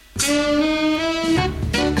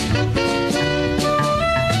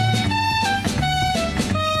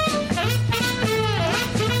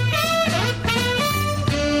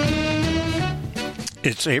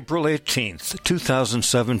It's April 18th,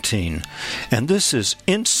 2017, and this is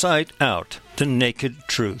Insight Out, the Naked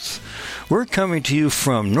Truth. We're coming to you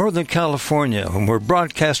from Northern California, and we're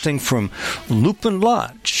broadcasting from Lupin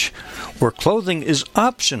Lodge, where clothing is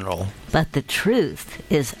optional. But the truth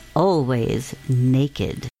is always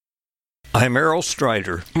naked. I'm Errol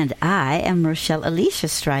Strider. And I am Rochelle Alicia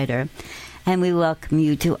Strider. And we welcome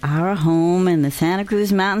you to our home in the Santa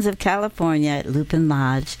Cruz Mountains of California at Lupin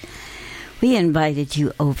Lodge. We invited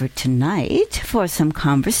you over tonight for some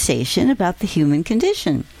conversation about the human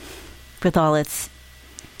condition, with all its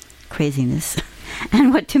craziness,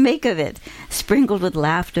 and what to make of it, sprinkled with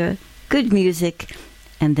laughter, good music,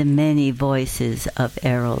 and the many voices of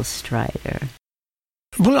Errol Strider.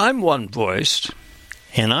 Well, I'm one voice,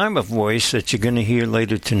 and I'm a voice that you're going to hear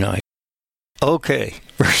later tonight. Okay,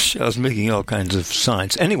 I was making all kinds of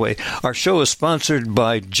signs. Anyway, our show is sponsored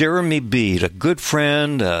by Jeremy Bede, a good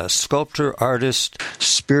friend, a sculptor, artist,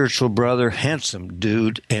 spiritual brother, handsome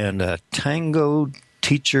dude, and a tango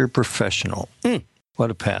teacher professional.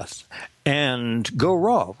 What a path. And Go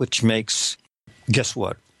Raw, which makes, guess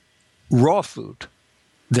what? Raw food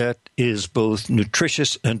that is both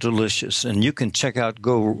nutritious and delicious. And you can check out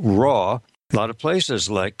Go Raw a lot of places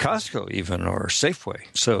like Costco even, or Safeway.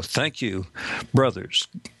 So thank you, brothers,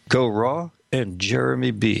 Go Raw and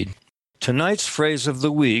Jeremy Bede. Tonight's phrase of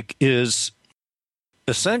the week is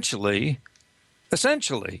essentially.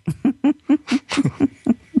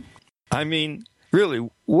 I mean, really,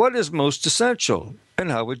 what is most essential,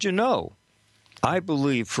 and how would you know? I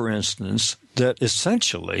believe, for instance, that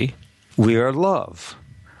essentially we are love,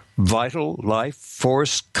 vital life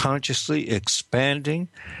force consciously expanding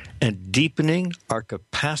and deepening our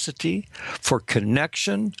capacity for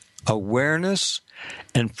connection, awareness,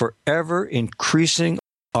 and forever increasing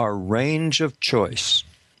our range of choice.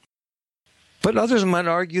 But others might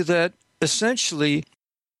argue that, essentially,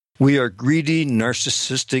 we are greedy,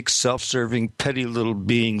 narcissistic, self-serving, petty little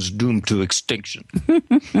beings doomed to extinction.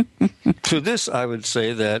 To this, I would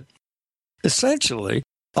say that, essentially,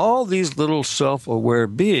 all these little self-aware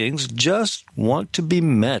beings just want to be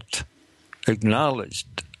met,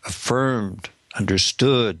 acknowledged, affirmed,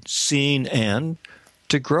 understood, seen, and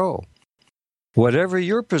to grow. Whatever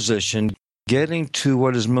your position, getting to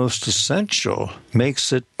what is most essential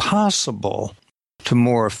makes it possible to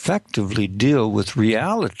more effectively deal with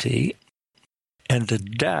reality and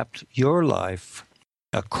adapt your life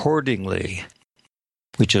accordingly,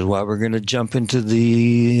 which is why we're going to jump into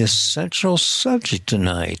the essential subject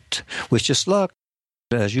tonight. Wish us luck.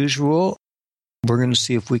 As usual, we're going to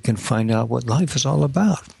see if we can find out what life is all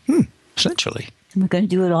about, essentially. And we're going to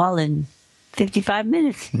do it all in 55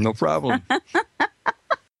 minutes. No problem.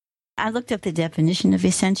 I looked up the definition of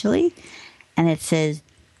essentially, and it says,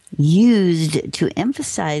 used to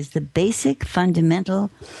emphasize the basic, fundamental,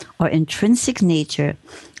 or intrinsic nature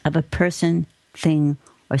of a person, thing,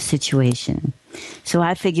 or situation. So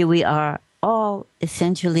I figure we are all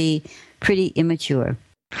essentially pretty immature.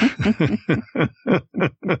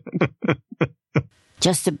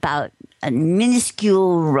 Just about a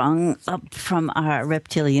minuscule rung up from our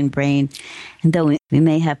reptilian brain. And though we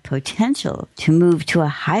may have potential to move to a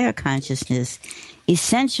higher consciousness,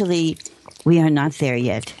 essentially, we are not there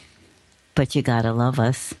yet. But you gotta love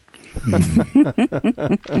us. Okay.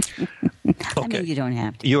 I mean, you don't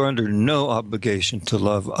have to. You're under no obligation to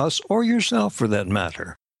love us or yourself for that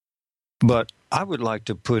matter. But I would like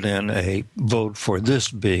to put in a vote for this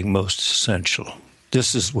being most essential.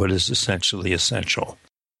 This is what is essentially essential.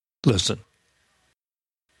 Listen.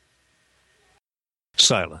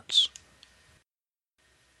 Silence.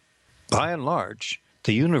 By and large,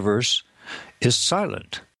 the universe is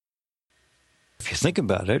silent. If you think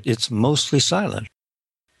about it, it's mostly silent.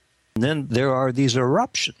 And then there are these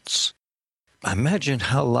eruptions. Imagine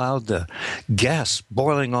how loud the gas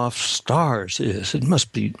boiling off stars is. It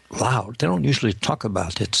must be loud. They don't usually talk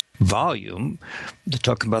about its volume. They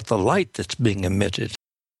talk about the light that's being emitted.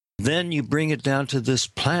 Then you bring it down to this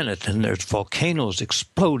planet, and there's volcanoes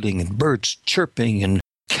exploding, and birds chirping, and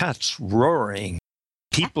cats roaring,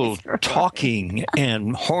 people talking,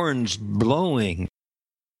 and horns blowing.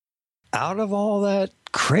 Out of all that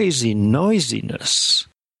crazy noisiness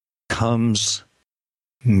comes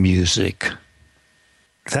music.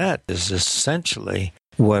 That is essentially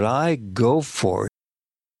what I go for,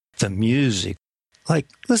 the music. Like,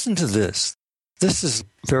 listen to this. This is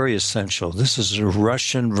very essential. This is a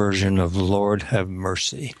Russian version of Lord Have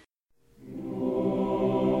Mercy.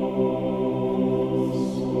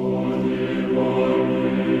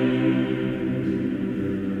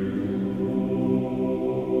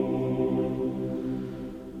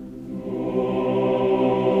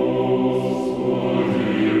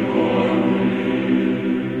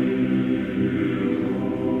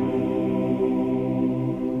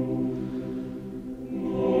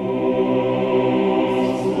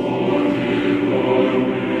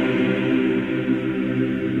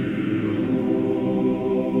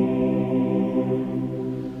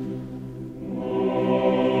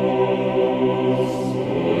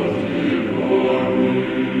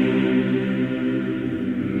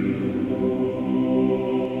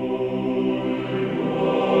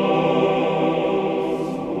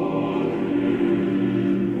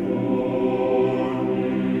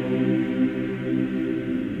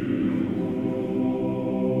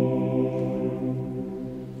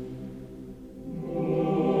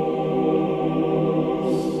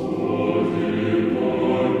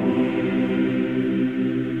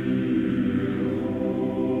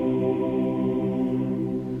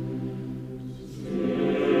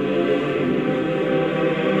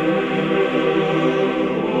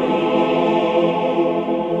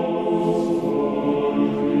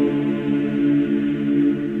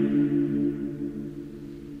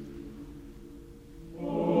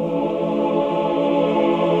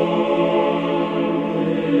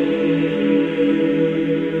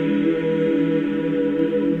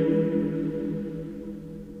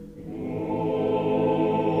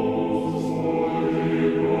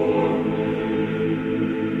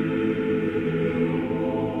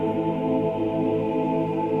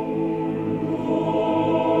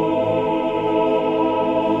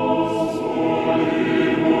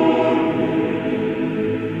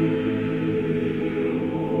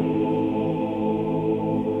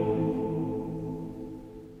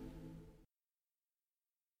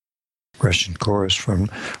 Russian chorus from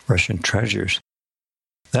Russian Treasures.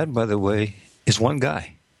 That, by the way, is one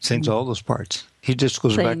guy. Sings all those parts. He just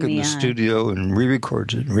goes back in the studio and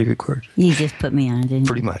re-records it and re-records. You just put me on, didn't you?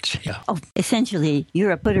 Pretty much, yeah. Oh, essentially,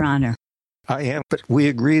 you're a putter-oner. I am, but we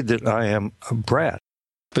agreed that I am a brat.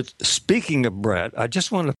 But speaking of brat, I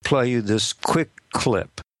just want to play you this quick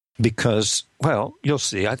clip because, well, you'll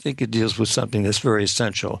see. I think it deals with something that's very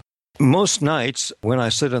essential. Most nights when I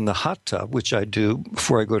sit in the hot tub, which I do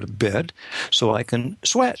before I go to bed, so I can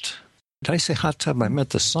sweat. Did I say hot tub? I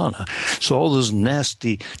meant the sauna. So all those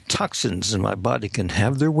nasty toxins in my body can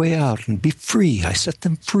have their way out and be free. I set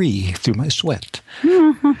them free through my sweat.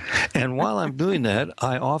 And while I'm doing that,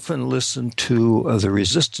 I often listen to the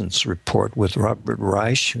Resistance Report with Robert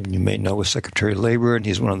Reich, who you may know was Secretary of Labor, and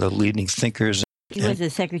he's one of the leading thinkers. He was the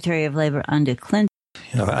Secretary of Labor under Clinton.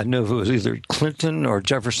 I know it was either Clinton or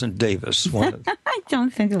Jefferson Davis. I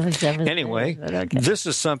don't think it was Jefferson Anyway, Davis, okay. This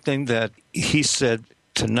is something that he said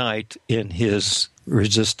tonight in his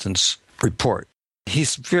Resistance Report.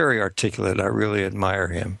 He's very articulate. I really admire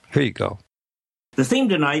him. Here you go. The theme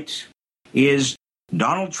tonight is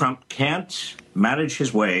Donald Trump can't manage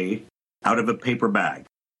his way out of a paper bag.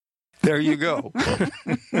 There you go.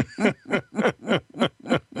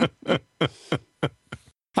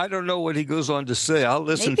 I don't know what he goes on to say. I'll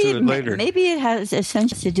listen to it later. Maybe it has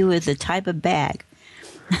essentially to do with the type of bag.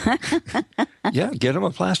 Yeah, get him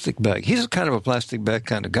a plastic bag. He's kind of a plastic bag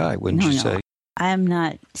kind of guy, wouldn't you say? I am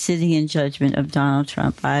not sitting in judgment of Donald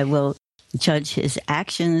Trump. I will judge his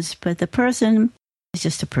actions, but the person is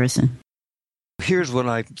just a person. Here's what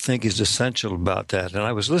I think is essential about that. And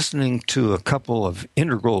I was listening to a couple of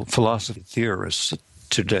integral philosophy theorists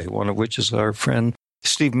today, one of which is our friend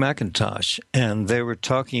Steve McIntosh. And they were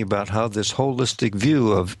talking about how this holistic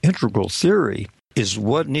view of integral theory is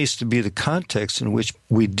what needs to be the context in which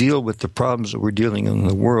we deal with the problems that we're dealing in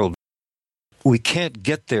the world. We can't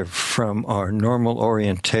get there from our normal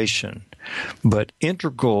orientation, but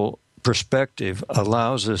integral perspective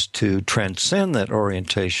allows us to transcend that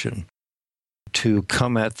orientation, to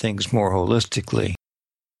come at things more holistically.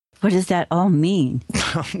 What does that all mean?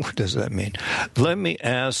 What does that mean? Let me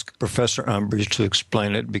ask Professor Umbridge to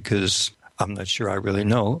explain it because I'm not sure I really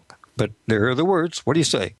know, but there are the words. What do you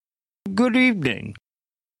say? Good evening.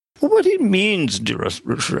 What he means, dearest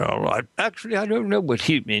Rochelle, I don't know what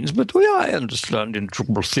he means, but the way I understand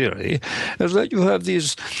integral theory is that you have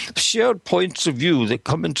these shared points of view that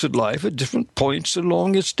come into life at different points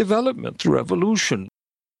along its development through evolution.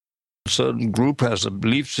 A certain group has a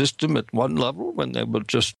belief system at one level when they were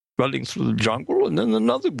just running through the jungle, and then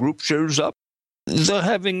another group shows up. They're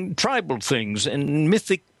having tribal things and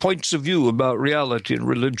mythic points of view about reality and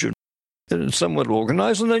religion. And it's somewhat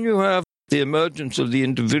organized, and then you have the emergence of the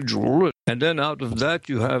individual, and then out of that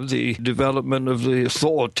you have the development of the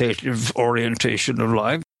authoritative orientation of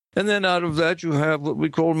life, and then out of that you have what we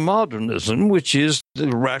call modernism, which is the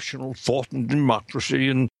rational thought and democracy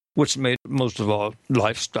and what's made most of our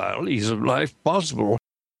lifestyle, ease of life, possible.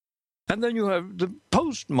 And then you have the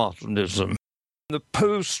postmodernism. The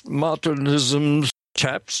postmodernism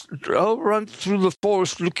chaps all run through the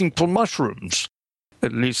forest looking for mushrooms.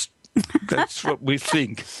 At least that's what we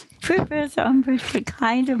think. Professor Umbridge, what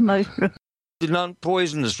kind of mushroom? The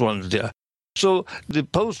non-poisonous ones, dear. So the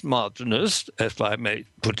postmodernists, if I may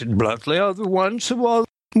put it bluntly, are the ones who are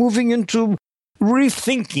moving into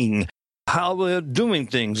rethinking how they're doing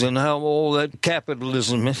things and how all that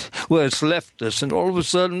capitalism, where it's left us. And all of a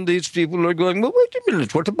sudden these people are going, well, wait a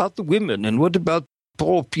minute, what about the women? And what about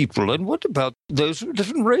poor people? And what about those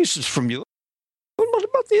different races from you? And what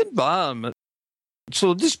about the environment?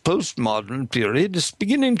 So this postmodern period is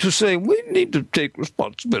beginning to say we need to take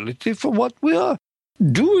responsibility for what we are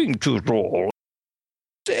doing to it all.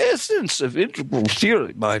 The essence of integral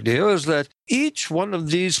theory, my dear, is that each one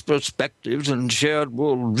of these perspectives and shared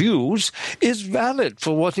world views is valid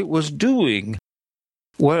for what it was doing.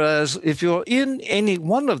 Whereas if you're in any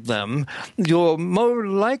one of them, you're more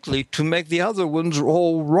likely to make the other ones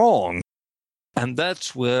all wrong. And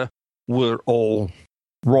that's where we're all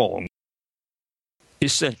wrong.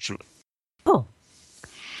 Essentially. Oh.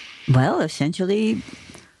 Well, essentially,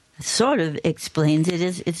 sort of explains it.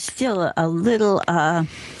 It's still a little... but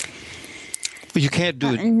you can't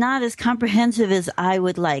do it... Not as comprehensive as I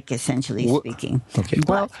would like, essentially speaking. Okay.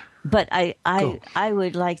 Well, but I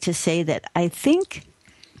would like to say that I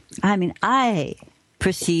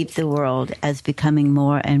perceive the world as becoming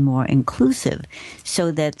more and more inclusive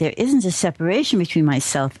so that there isn't a separation between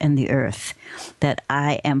myself and the earth, that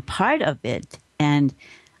I am part of it. And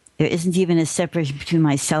there isn't even a separation between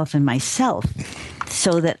myself and myself,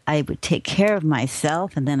 so that I would take care of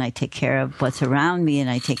myself, and then I take care of what's around me, and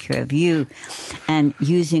I take care of you. And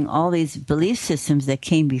using all these belief systems that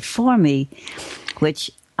came before me, which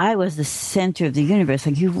I was the center of the universe.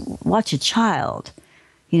 Like you watch a child,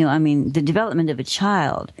 the development of a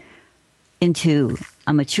child into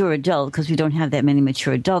a mature adult, because we don't have that many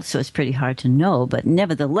mature adults, so it's pretty hard to know. But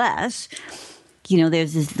nevertheless,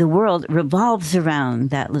 the world revolves around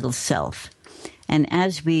that little self. And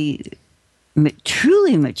as we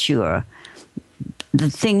truly mature, the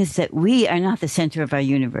things that we are not the center of our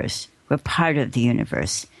universe. We're part of the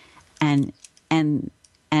universe, and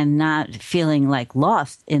not feeling like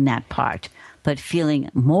lost in that part, but feeling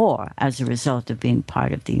more as a result of being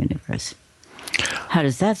part of the universe. How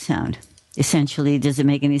does that sound? Essentially, does it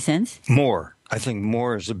make any sense? More. I think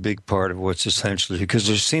more is a big part of what's essentially, because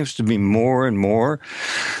there seems to be more and more.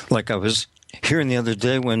 Like I was hearing the other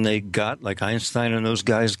day when they got, like Einstein and those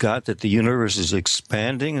guys got, that the universe is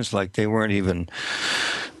expanding. It's like they weren't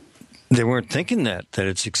thinking that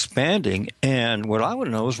it's expanding. And what I want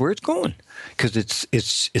to know is where it's going, because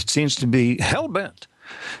it seems to be hell-bent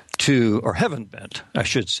or heaven-bent, I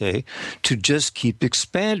should say, to just keep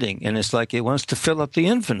expanding. And it's like it wants to fill up the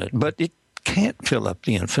infinite, but it can't fill up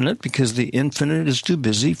the infinite because the infinite is too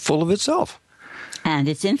busy full of itself. And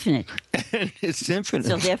it's infinite. And it's infinite.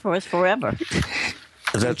 So therefore it's forever.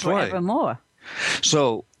 That's right. Forevermore.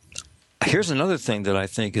 So here's another thing that I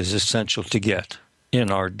think is essential to get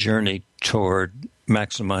in our journey toward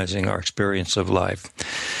maximizing our experience of life,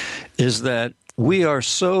 is that we are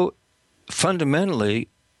so fundamentally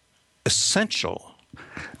essential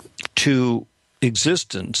to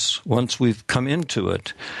existence once we've come into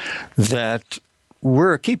it that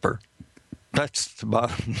we're a keeper. That's the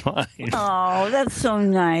bottom line. Oh, that's so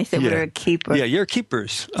nice that we're a keeper. Yeah, you're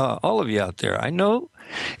keepers, all of you out there. I know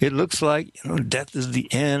it looks like death is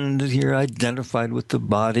the end. You're identified with the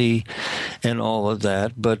body and all of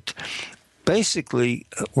that. But basically,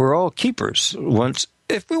 we're all keepers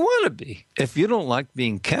if we want to be. If you don't like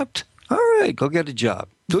being kept, all right, go get a job.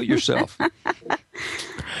 Do it yourself.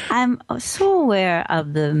 I'm so aware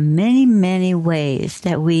of the many, many ways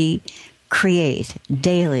that we create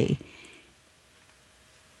daily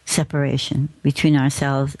separation between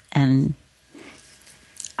ourselves,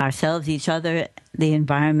 each other, the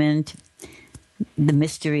environment, the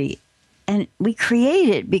mystery. And we create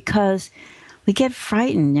it because we get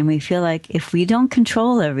frightened and we feel like if we don't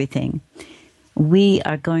control everything, we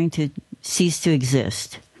are going to cease to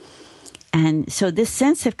exist. And so this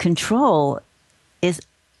sense of control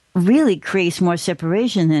really creates more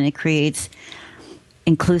separation than it creates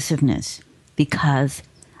inclusiveness, because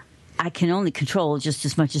I can only control just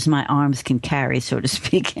as much as my arms can carry, so to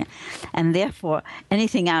speak. And therefore,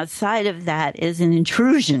 anything outside of that is an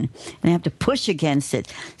intrusion, and I have to push against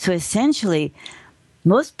it. So essentially,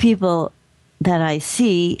 most people that I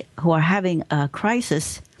see who are having a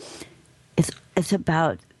crisis, it's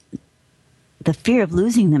about the fear of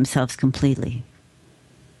losing themselves completely.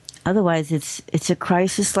 Otherwise, it's a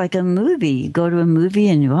crisis like a movie. You go to a movie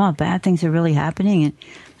and, bad things are really happening, and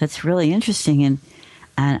that's really interesting. And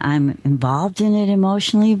I'm involved in it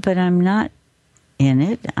emotionally, but I'm not in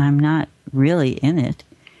it. I'm not really in it.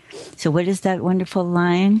 So what is that wonderful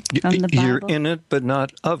line from the Bible? You're in it, but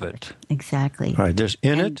not of it. Exactly. Right, there's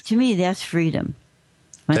it. To me, that's freedom.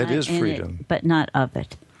 That is freedom. It, but not of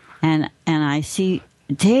it. And I see,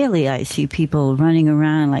 daily I see people running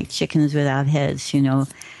around like chickens without heads,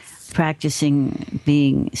 practicing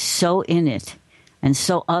being so in it and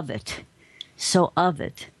so of it,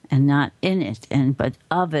 and not in it, but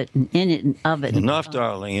of it and in it and of it. Enough,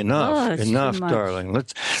 darling. Enough. Enough, darling.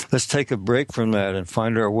 Let's take a break from that and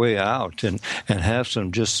find our way out and have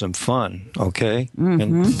some fun, okay? Mm-hmm.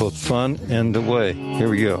 And both fun and the way. Here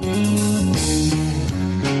we go.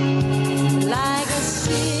 Like a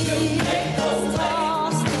sea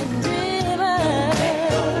across the river,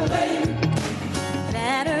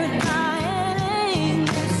 battered by an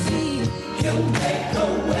angry sea. You take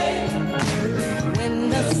away when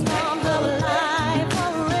the storms of life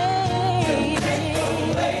are raging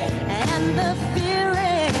and the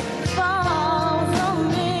fury falls on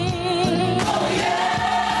me. Oh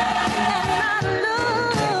yeah, and I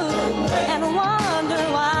look and wonder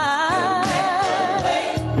why.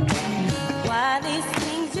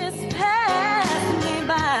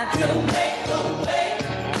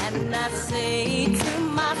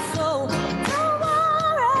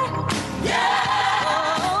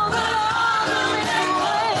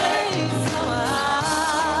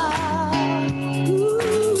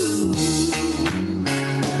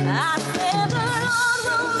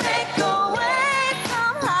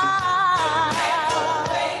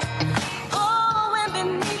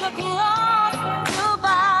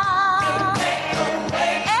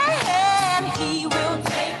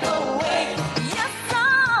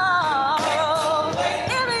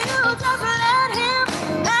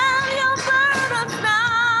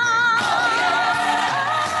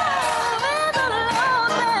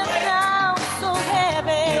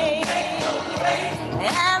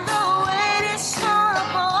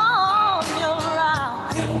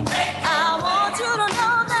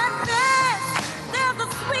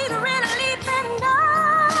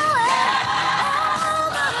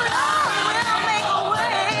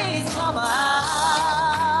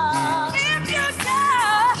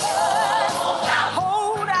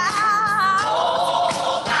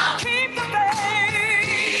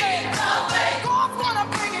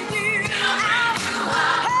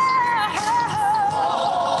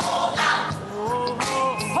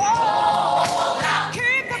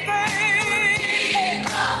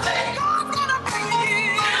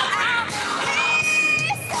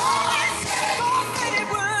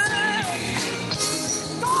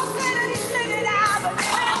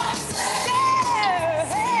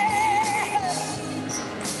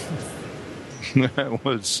 That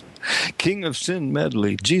was King of Sin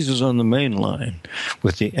medley, Jesus on the Main Line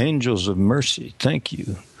with the Angels of Mercy. Thank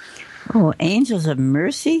you. Oh, Angels of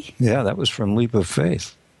Mercy? Yeah, that was from Leap of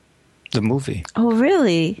Faith, the movie. Oh,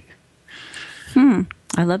 really?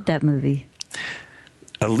 I love that movie.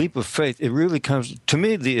 A leap of faith, it really comes, to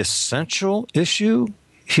me, the essential issue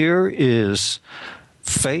here is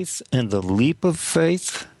faith and the leap of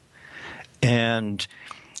faith. And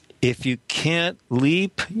if you can't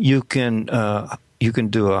leap, you can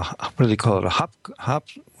do a, what do they call it, a hop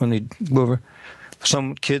when they go over.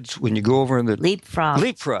 Some kids, when you go over in the leapfrog.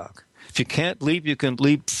 If you can't leap, you can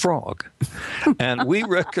leapfrog. And we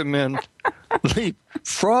recommend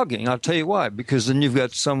leapfrogging. I'll tell you why. Because then you've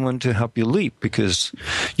got someone to help you leap. Because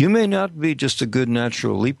you may not be just a good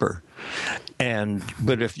natural leaper.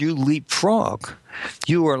 But if you leapfrog,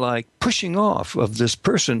 you are like pushing off of this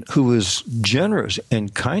person who is generous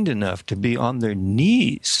and kind enough to be on their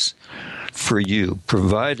knees for you,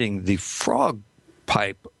 providing the frog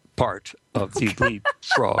pipe part of the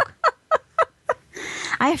leapfrog.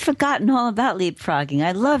 I had forgotten all about leapfrogging.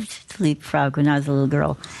 I loved to leapfrog when I was a little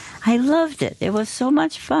girl. I loved it. It was so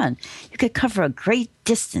much fun. You could cover a great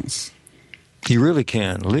distance. You really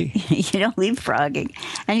can, Lee. Leapfrogging.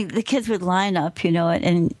 And the kids would line up,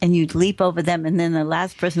 and you'd leap over them, and then the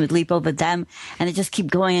last person would leap over them, and it just keep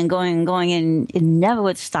going and going and going, and it never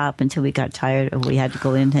would stop until we got tired or we had to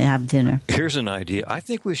go in to have dinner. Here's an idea. I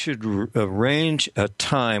think we should arrange a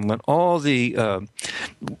time when all the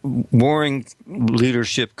warring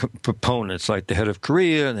leadership proponents, like the head of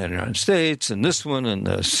Korea and the United States, and this one, and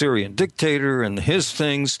the Syrian dictator, and his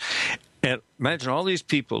things, and imagine all these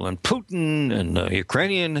people, and Putin, and the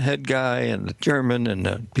Ukrainian head guy, and the German, and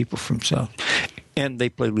the people from South, and they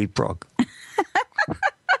play leapfrog.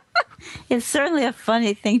 It's certainly a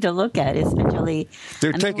funny thing to look at, especially.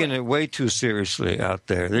 They're taking it way too seriously out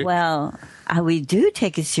there. We do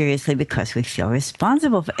take it seriously because we feel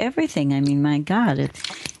responsible for everything. I mean, my God,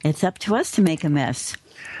 it's up to us to make a mess.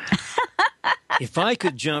 If I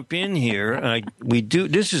could jump in here, we do.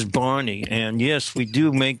 This is Barney, and yes, we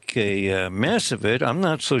do make a mess of it. I'm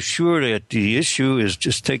not so sure that the issue is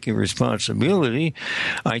just taking responsibility.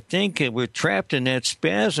 I think we're trapped in that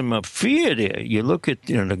spasm of fear there. You look at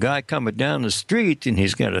the guy coming down the street, and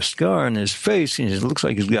he's got a scar on his face, and it looks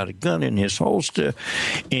like he's got a gun in his holster,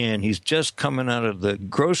 and he's just coming out of the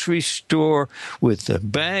grocery store with the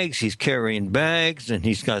bags. He's carrying bags, and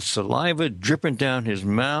he's got saliva dripping down his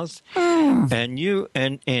mouth.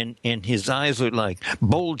 And his eyes are like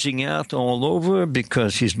bulging out all over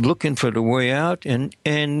because he's looking for the way out,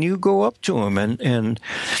 and you go up to him and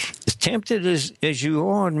as tempted as you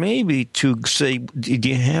are maybe to say, "Do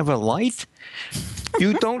you have a light?"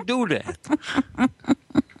 You don't do that.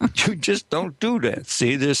 You just don't do that.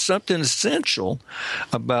 See, there's something essential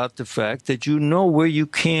about the fact that you know where you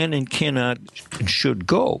can and cannot and should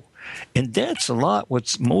go. And that's a lot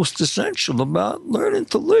what's most essential about learning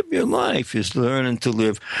to live your life, is learning to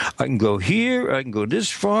live. I can go here, I can go this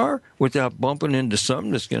far without bumping into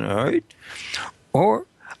something that's going to hurt. Or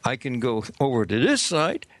I can go over to this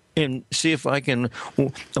side and see if I can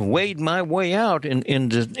wade my way out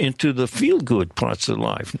into the feel-good parts of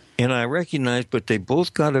life. And I recognize, but they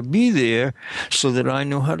both got to be there so that I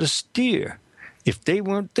know how to steer. If they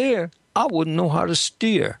weren't there, I wouldn't know how to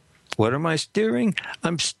steer. What am I steering?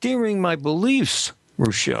 I'm steering my beliefs,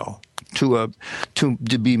 Rochelle, to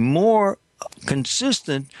be more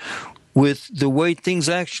consistent with the way things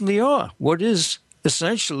actually are. What is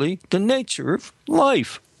essentially the nature of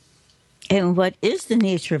life. And what is the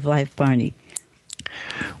nature of life, Barney?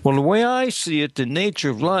 Well, the way I see it, the nature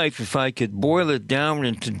of life, if I could boil it down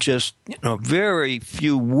into just very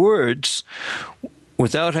few words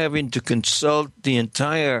without having to consult the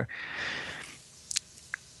entire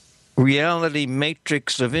reality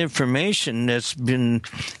matrix of information that's been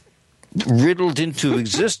riddled into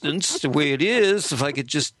existence the way it is, if I could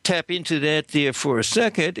just tap into that there for a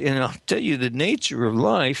second, and I'll tell you the nature of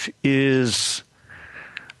life is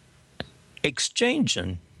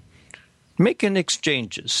exchanging, making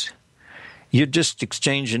exchanges. You're just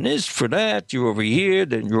exchanging this for that. You're over here,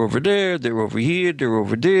 then you're over there. They're over here, they're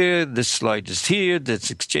over there. This slide is here.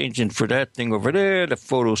 That's exchanging for that thing over there. The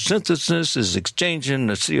photosynthesis is exchanging.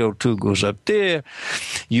 The CO2 goes up there.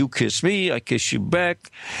 You kiss me, I kiss you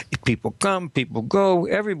back. People come, people go.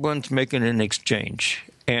 Everyone's making an exchange.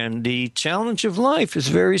 And the challenge of life is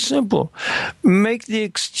very simple. Make the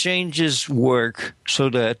exchanges work so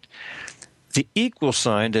that the equal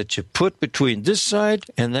sign that you put between this side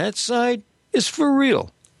and that side is for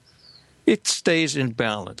real. It stays in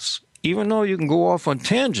balance. Even though you can go off on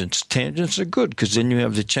tangents, tangents are good because then you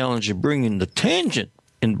have the challenge of bringing the tangent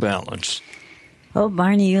in balance. Oh,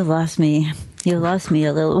 Barney, you lost me. You lost me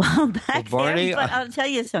a little while back Barney, there, but I'll tell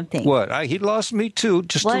you something. What? He lost me too,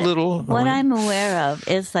 just a little. What I'm aware of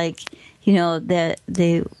is the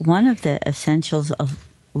one of the essentials of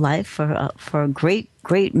life for a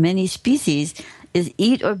great many species is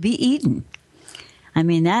eat or be eaten. I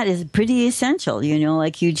mean, that is pretty essential.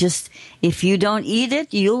 Like if you don't eat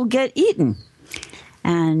it, you'll get eaten.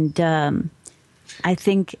 And I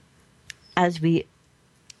think as we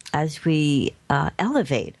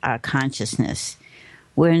elevate our consciousness,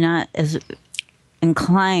 we're not as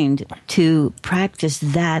inclined to practice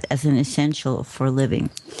that as an essential for living.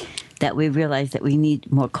 That we realize that we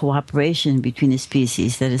need more cooperation between the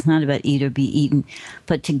species, that it's not about eat or be eaten,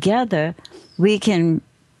 but together we can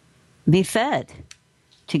be fed.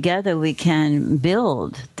 Together we can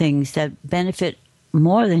build things that benefit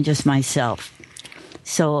more than just myself.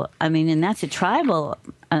 So, I mean, and that's a tribal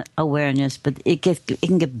awareness, but it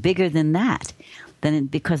can get bigger than that.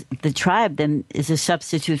 Because the tribe then is a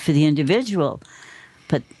substitute for the individual.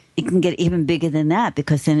 But it can get even bigger than that,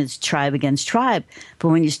 because then it's tribe against tribe. But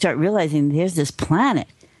when you start realizing there's this planet,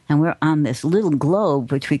 and we're on this little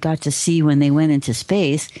globe, which we got to see when they went into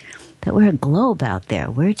space, that we're a globe out there.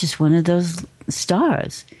 We're just one of those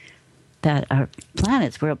stars that are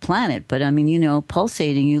planets. We're a planet, but I mean,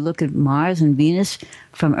 pulsating. You look at Mars and Venus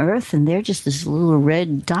from Earth, and they're just this little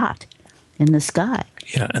red dot in the sky.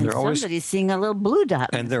 Yeah, and they're always somebody's seeing a little blue dot.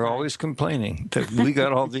 And they're always complaining that we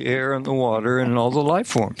got all the air and the water and all the life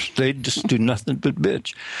forms. They just do nothing but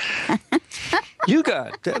bitch. You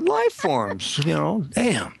got the life forms,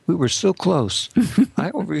 Damn, we were so close.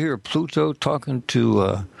 I overhear Pluto talking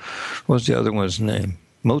to what's the other one's name?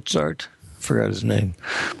 Mozart. Forgot his name.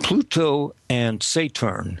 Pluto and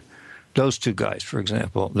Saturn. Those two guys, for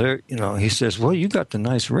example, they're, he says, well, you got the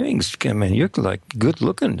nice rings. I mean, you're like good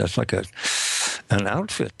looking. That's like an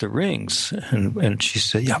outfit, the rings. And she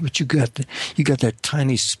said, yeah, but you got that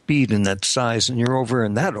tiny speed and that size, and you're over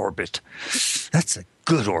in that orbit. That's a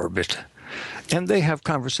good orbit. And they have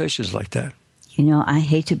conversations like that. I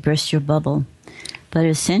hate to burst your bubble, but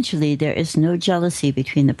essentially there is no jealousy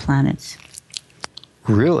between the planets.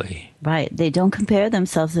 Really? Right. They don't compare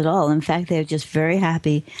themselves at all. In fact, they're just very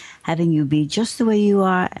happy having you be just the way you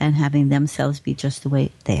are and having themselves be just the way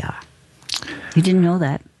they are. You didn't know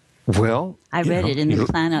that? Well, I read it in the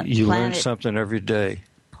Planet. You learn something every day.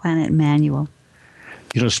 Planet Manual.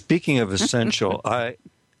 Speaking of essential, I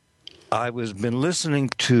was been listening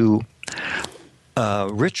to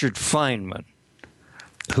Richard Feynman,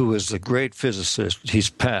 who was a great physicist. He's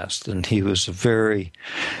passed, and he was a very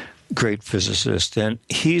great physicist, and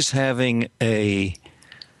he's having a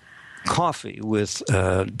coffee with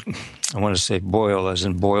I want to say Boyle, as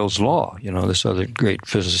in Boyle's Law, this other great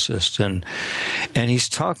physicist, and he's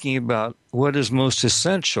talking about what is most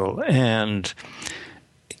essential, and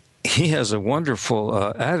he has a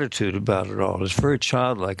wonderful attitude about it all. It's very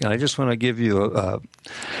childlike, and I just want to give you a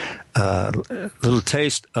little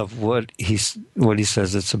taste of what he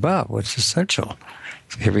says it's about, what's essential.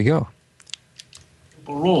 Here we go.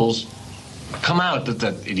 Rules come out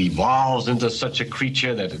that it evolves into such a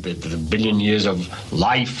creature that the billion years of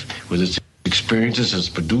life with its experiences has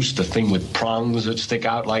produced a thing with prongs that stick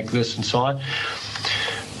out like this and so on.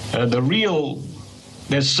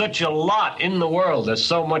 There's such a lot in the world, there's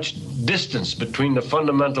so much distance between the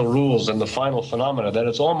fundamental rules and the final phenomena that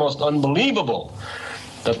it's almost unbelievable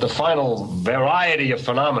that the final variety of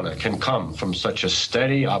phenomena can come from such a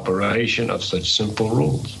steady operation of such simple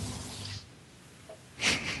rules.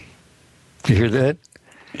 You hear that?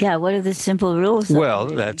 Yeah, what are the simple rules? Well,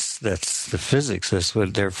 that's the physics. That's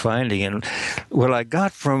what they're finding. And what I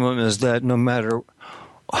got from them is that no matter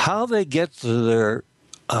how they get to their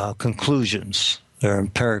conclusions, their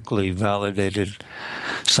empirically validated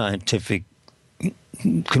scientific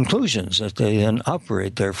conclusions that they then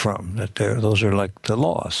operate therefrom, those are like the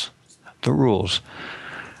laws, the rules.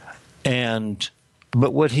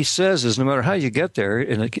 But what he says is no matter how you get there,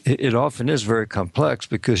 and it often is very complex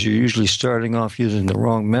because you're usually starting off using the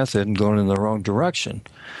wrong method and going in the wrong direction.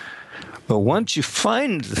 But once you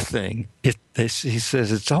find the thing, he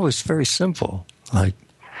says it's always very simple. Like,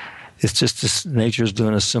 it's just this, nature's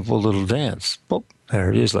doing a simple little dance. Boop, there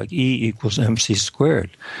it is, like E equals MC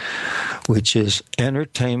squared, which is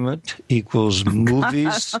entertainment equals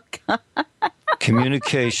movies,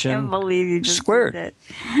 communication, I can't believe you just squared. did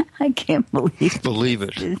that. I can't believe Believe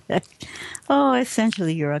it. Oh,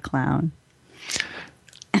 essentially you're a clown.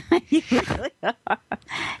 You really are.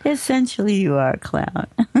 Essentially you are a clown.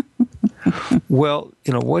 Well,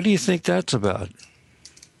 what do you think that's about?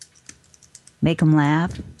 Make them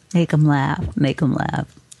laugh, make them laugh, make them laugh.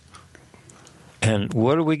 And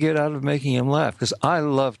what do we get out of making him laugh? Because I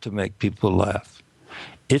love to make people laugh.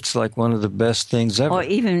 It's like one of the best things ever. Or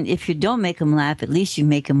even if you don't make them laugh, at least you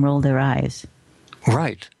make them roll their eyes.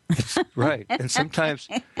 Right. It's right. And sometimes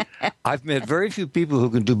I've met very few people who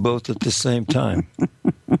can do both at the same time.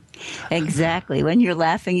 Exactly. When you're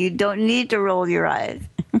laughing, you don't need to roll your eyes.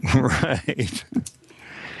 Right.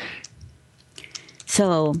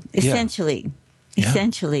 So essentially,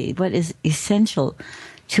 what is essential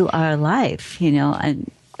to our life,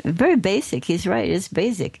 and very basic. He's right. It's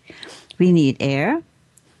basic. We need air.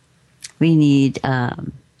 We need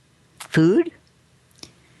food.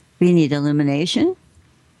 We need illumination.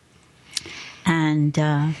 And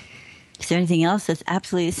is there anything else that's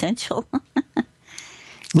absolutely essential?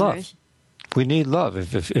 Love. We need love.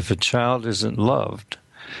 If a child isn't loved,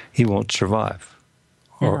 he won't survive.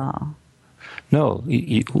 At all. No,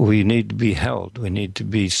 we need to be held. We need to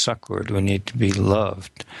be succored. We need to be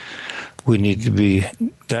loved. We need to be,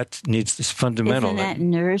 that needs this fundamental. Isn't that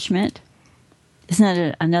nourishment? Isn't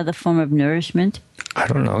that another form of nourishment? I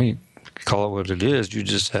don't know. You call it what it is. You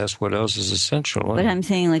just ask what else is essential. But I'm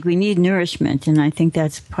saying, we need nourishment, and I think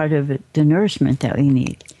that's part of it, the nourishment that we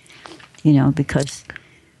need. Because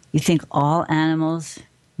you think all animals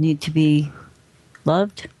need to be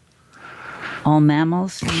loved? All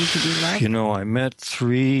mammals need to be loved? I met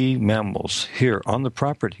 3 mammals here on the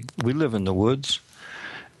property. We live in the woods,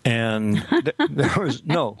 and there's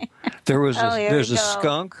a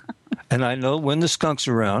skunk, and I know when the skunk's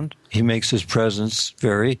around, he makes his presence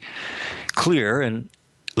very clear. And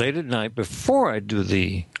late at night, before I do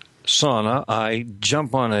the sauna, I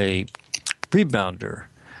jump on a rebounder,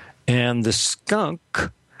 and the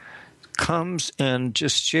skunk comes and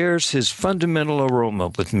just shares his fundamental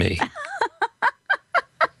aroma with me.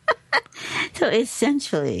 So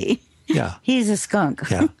essentially, yeah, he's a skunk.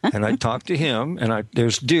 Yeah, and I talk to him, and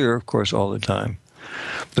there's deer, of course, all the time.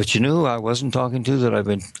 But you know who I wasn't talking to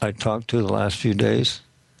that I talked to the last few days?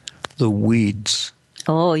 The weeds.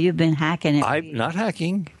 Oh, you've been hacking it. I'm not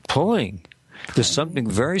hacking, pulling. There's something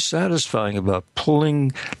very satisfying about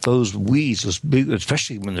pulling those weeds, those big,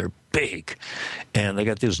 especially when they're big, and they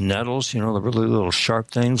got those nettles, the really little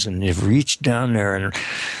sharp things, and you reach down there, and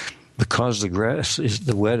because the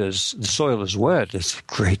soil is wet, it's a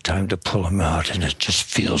great time to pull them out, and it just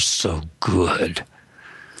feels so good.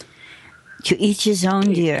 To each his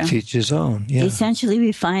own, dear. To each his own, yeah. Essentially,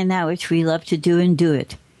 we find that which we love to do and do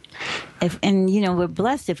it. We're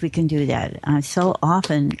blessed if we can do that. So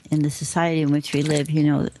often in the society in which we live,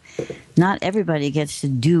 not everybody gets to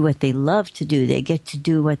do what they love to do. They get to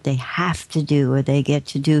do what they have to do, or they get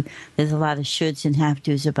to do. There's a lot of shoulds and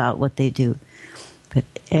have-tos about what they do. But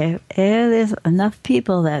there's enough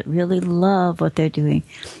people that really love what they're doing.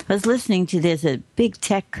 I was listening to, there's a big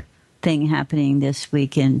tech thing happening this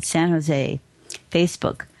week in San Jose,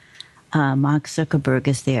 Facebook. Mark Zuckerberg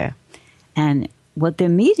is there. And what they're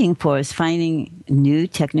meeting for is finding new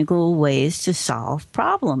technical ways to solve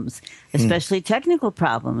problems, especially technical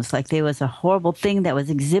problems. Like there was a horrible thing that was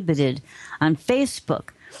exhibited on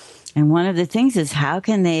Facebook. And one of the things is, how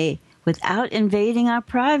can they, without invading our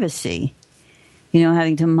privacy,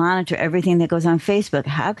 having to monitor everything that goes on Facebook,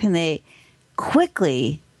 how can they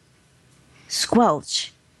quickly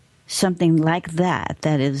squelch something like that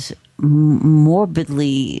is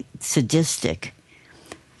morbidly sadistic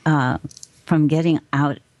from getting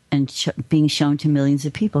out and being shown to millions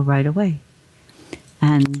of people right away?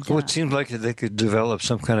 And it seems like they could develop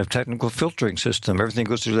some kind of technical filtering system. Everything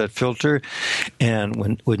goes through that filter, and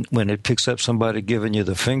when it picks up somebody giving you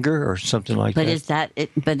the finger or something like that.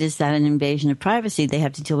 But is that an invasion of privacy? They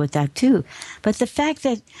have to deal with that too. But the fact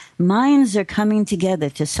that minds are coming together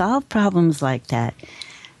to solve problems like that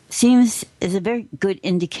is a very good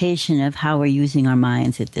indication of how we're using our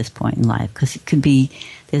minds at this point in life. Because it could be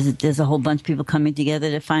there's a whole bunch of people coming together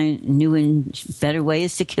to find new and better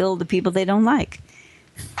ways to kill the people they don't like.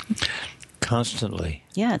 Constantly.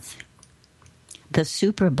 Yes. The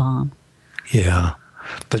super bomb. Yeah.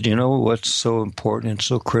 But you know what's so important and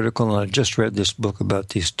so critical? And I just read this book about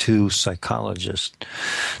these 2 psychologists,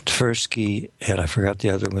 Tversky, and I forgot the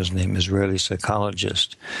other one's name, Israeli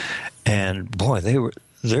psychologist. And boy,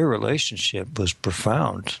 their relationship was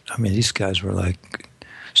profound. I mean, these guys were like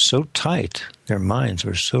so tight. Their minds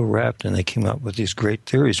were so wrapped, and they came up with these great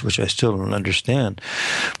theories, which I still don't understand.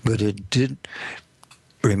 But it did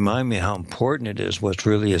remind me how important it is. What's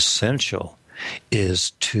really essential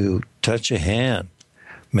is to touch a hand,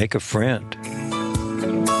 make a friend.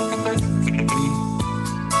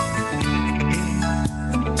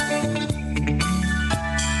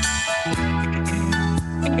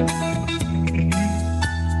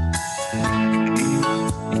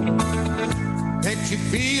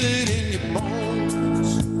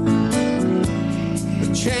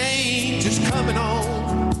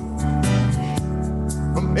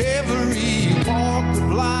 walk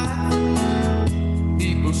of life,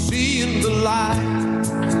 people seeing the light.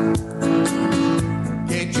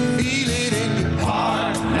 Can't you feel it in your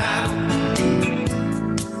heart now?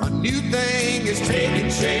 A new thing is taking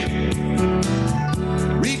shape.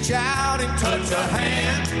 Reach out and touch a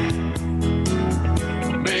hand.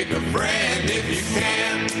 Make a friend if you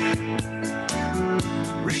can.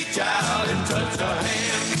 Reach out and touch a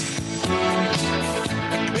hand.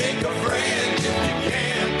 Make a friend if you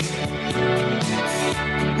can.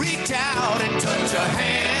 Reach out and touch a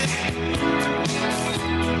hand.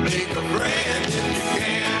 Make a friend if you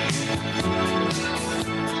can.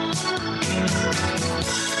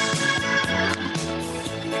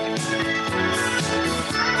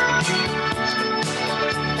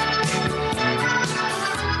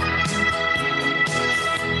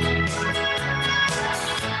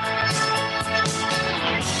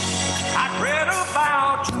 I've read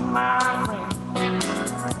about you, my friend.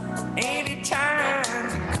 Anytime,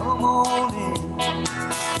 come on in.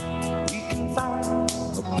 We can find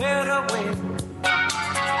a better way.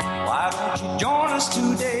 Why don't you join us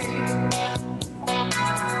today?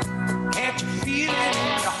 Can't you feel it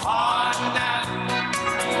in your heart now?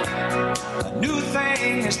 A new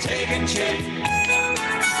thing is taking shape.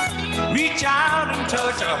 Reach out and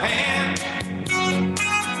touch a hand.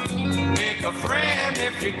 Make a friend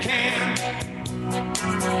if you can.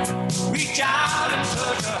 Reach out and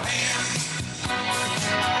touch a hand.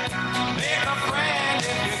 Make a friend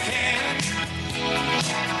if you can.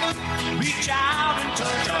 Reach out and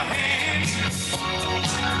touch a hand.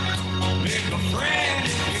 Make a friend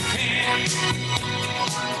if you can.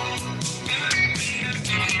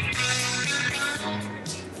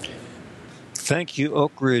 Thank you,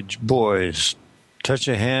 Oak Ridge Boys. Touch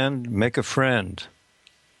a hand, make a friend.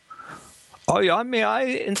 Oh, yeah, may I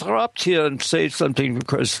interrupt here and say something?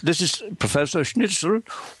 Because this is Professor Schnitzel,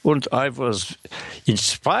 and I was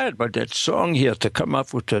inspired by that song here to come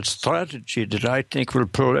up with that strategy that I think will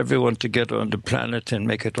pull everyone together on the planet and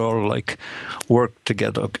make it all like work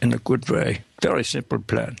together in a good way. Very simple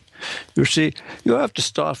plan. You see, you have to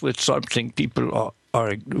start with something people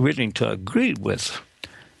are willing to agree with.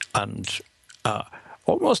 And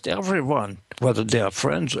almost everyone, whether they are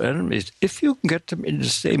friends or enemies, if you can get them in the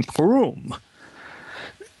same room,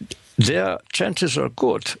 their chances are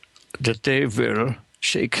good that they will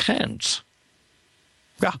shake hands.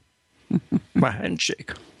 Yeah, my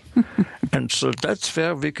handshake. And so that's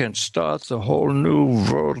where we can start the whole new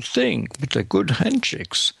world thing with the good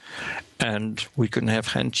handshakes. And we can have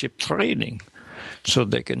handshake training. So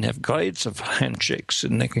they can have grades of handshakes,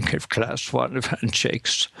 and they can have class 1 of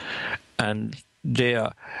handshakes. And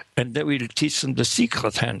then we'll teach them the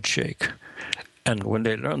secret handshake. And when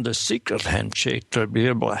they learn the secret handshake, they'll be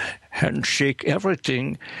able to handshake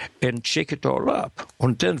everything and shake it all up.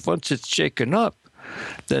 And then once it's shaken up,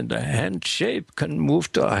 then the handshake can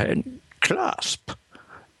move to a hand clasp.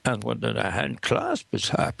 And when the hand clasp is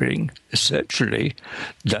happening, essentially,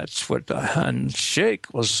 that's what the handshake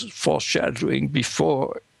was foreshadowing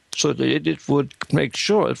before, so that it would make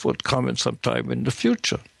sure it would come in sometime in the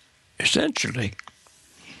future, essentially.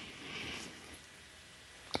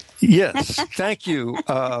 Yes, thank you.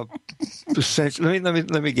 Let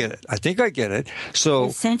me get it. I think I get it. So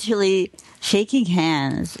essentially, shaking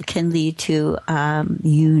hands can lead to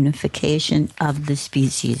unification of the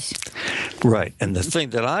species. Right. And the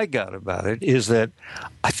thing that I got about it is that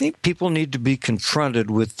I think people need to be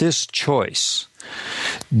confronted with this choice.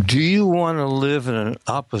 Do you want to live in an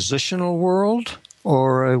oppositional world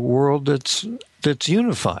or a world that's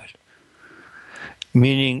unified?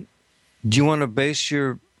 Meaning, do you want to base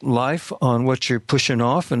your life on what you're pushing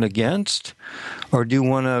off and against? Or do you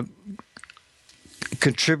want to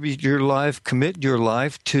contribute your life, commit your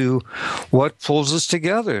life to what pulls us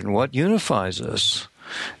together and what unifies us?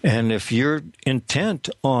 And if you're intent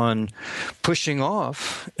on pushing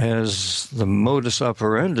off as the modus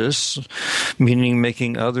operandus, meaning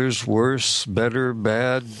making others worse, better,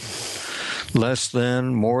 bad, less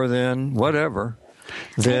than, more than, whatever,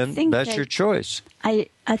 then that's your choice. I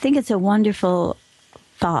think it's a wonderful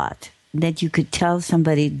thought that you could tell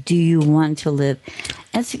somebody, do you want to live?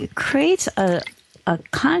 And it creates a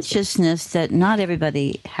consciousness that not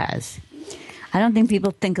everybody has. I don't think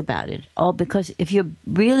people think about it. All because if you're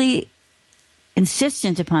really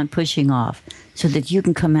insistent upon pushing off so that you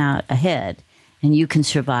can come out ahead and you can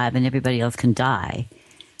survive and everybody else can die,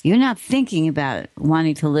 you're not thinking about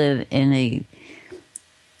wanting to live in a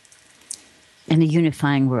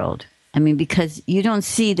unifying world. I mean, because you don't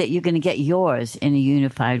see that you're going to get yours in a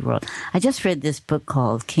unified world. I just read this book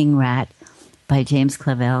called King Rat by James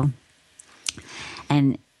Clavell.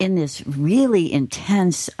 And in this really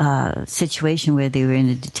intense situation where they were in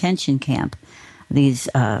a detention camp. These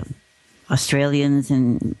Australians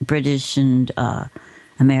and British and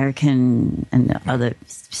American and other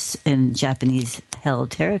and Japanese held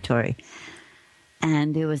territory.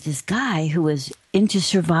 And there was this guy who was into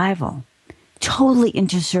survival, totally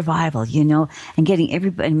into survival, you know, and getting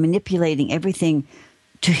everybody, manipulating everything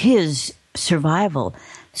to his survival.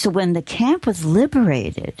 So when the camp was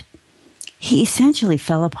liberated, he essentially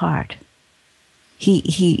fell apart.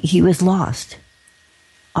 He was lost.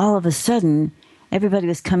 All of a sudden, everybody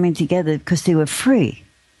was coming together because they were free.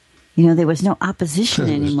 You know, there was no opposition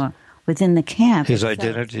anymore within the camp. His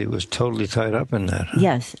identity was totally tied up in that. Huh?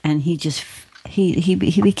 Yes, and he just he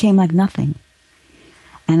became like nothing.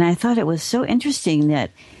 And I thought it was so interesting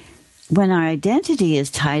that when our identity is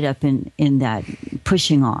tied up in that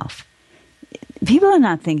pushing off, people are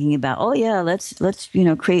not thinking about, oh yeah, let's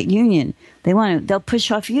create union. They'll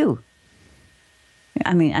push off you.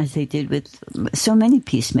 I mean, as they did with so many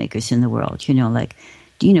peacemakers in the world,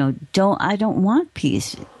 I don't want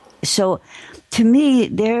peace. So to me,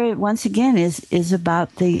 there once again is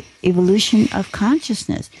about the evolution of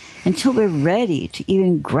consciousness. Until we're ready to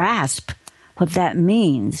even grasp what that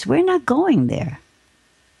means, we're not going there.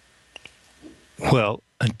 Well,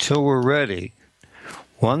 until we're ready,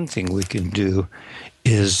 one thing we can do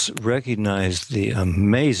is recognize the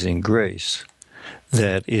amazing grace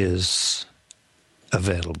that is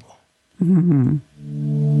available. Mm-hmm.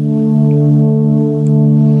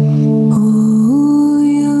 Oh,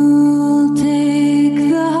 you'll take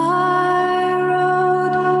the high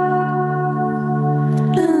road,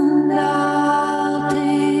 and I'll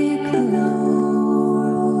take the low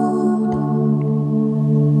road,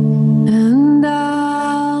 and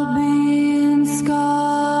I'll be in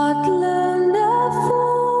Scotland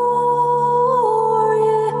for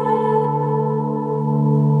you.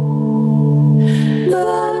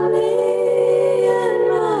 But me and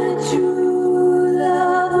my true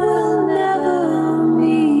love will never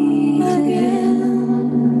meet again.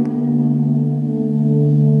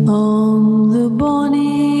 On the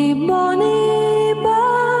bonny, bonny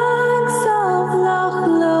banks of Loch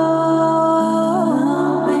Lomond,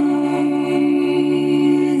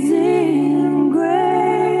 amazing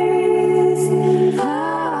grace,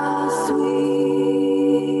 how sweet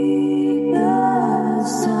the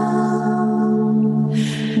sound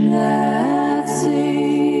that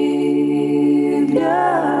saved a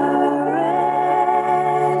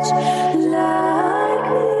wretch like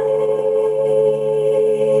me.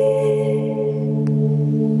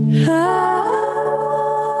 I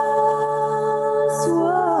once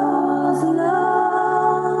was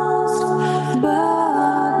lost,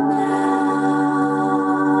 but now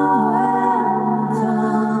am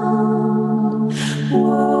found.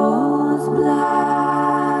 Was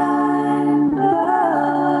blind,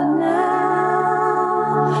 but now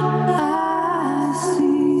I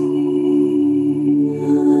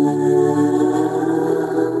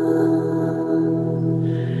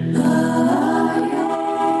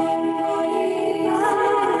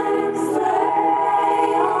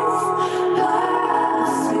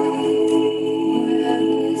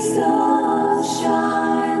sun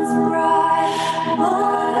shines bright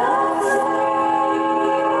on us.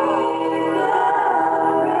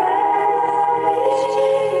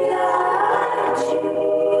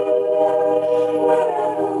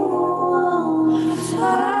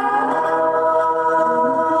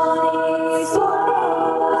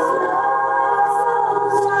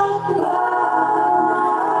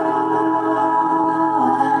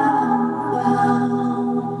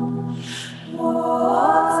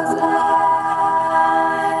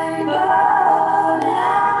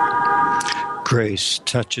 Grace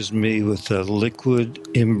touches me with a liquid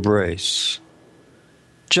embrace,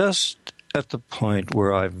 just at the point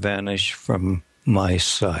where I vanish from my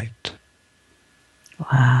sight.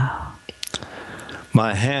 Wow.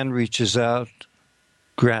 My hand reaches out,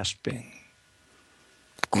 grasping,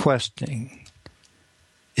 questing.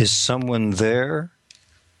 Is someone there?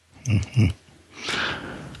 Mhm.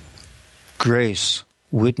 Grace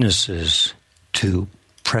witnesses to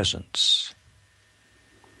presence.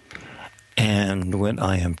 And when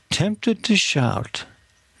I am tempted to shout,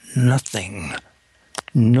 nothing,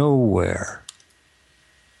 nowhere,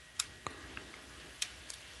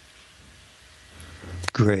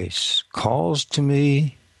 grace calls to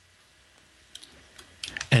me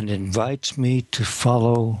and invites me to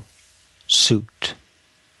follow suit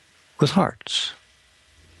with hearts,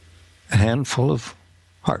 a handful of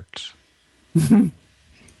hearts.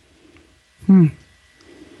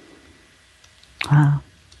 Wow.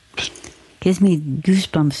 Gives me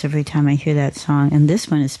goosebumps every time I hear that song, and this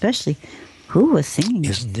one especially. Who was singing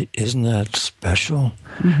it? Isn't that special?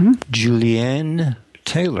 Mm-hmm. Julianne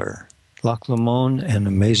Taylor, Loch Lomond and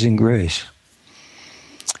Amazing Grace.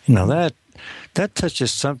 You know, that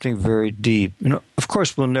touches something very deep. You know, of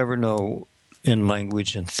course, we'll never know in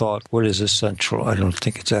language and thought what is essential. I don't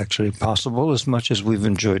think it's actually possible, as much as we've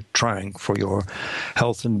enjoyed trying for your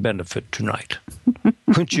health and benefit tonight.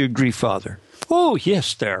 Wouldn't you agree, Father? Oh,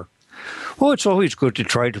 yes, there. Well, it's always good to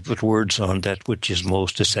try to put words on that which is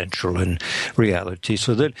most essential in reality,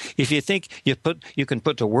 so that if you think you can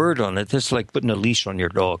put a word on it, it's like putting a leash on your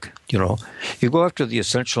dog. You know, you go after the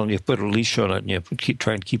essential and you put a leash on it and you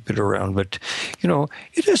try and keep it around. But you know,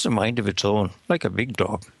 it has a mind of its own, like a big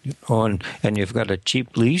dog. You know, and you've got a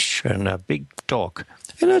cheap leash and a big dog,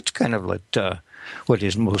 and that's kind of like what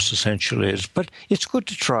is most essential is. But it's good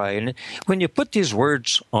to try. And when you put these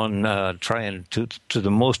words on trying to the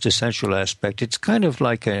most essential aspect, it's kind of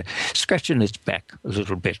like scratching its back a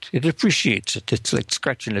little bit. It appreciates it. It's like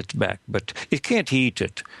scratching its back, but it can't eat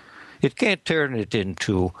it. It can't turn it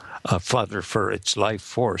into a fodder for its life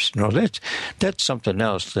force. You know, that's something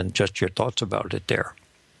else than just your thoughts about it there.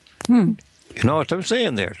 You know what I'm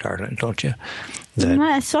saying there, darling, don't you?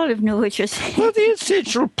 I sort of know what you're saying. Well, the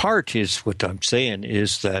essential part is what I'm saying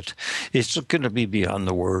is that it's going to be beyond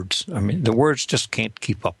the words. I mean, the words just can't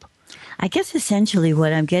keep up. I guess essentially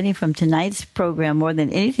what I'm getting from tonight's program more than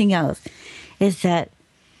anything else is that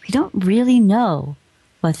we don't really know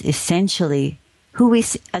what's essentially, who we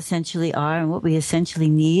essentially are and what we essentially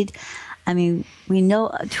need. I mean, we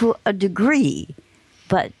know to a degree,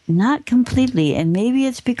 but not completely. And maybe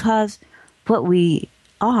it's because what we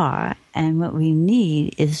are and what we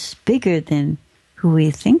need is bigger than who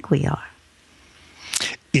we think we are.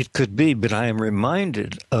 It could be, but I am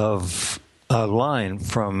reminded of a line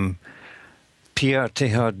from Pierre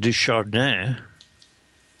Teilhard de Chardin,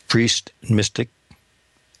 priest, mystic,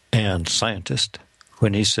 and scientist,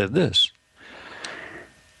 when he said this: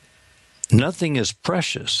 "Nothing is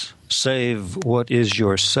precious save what is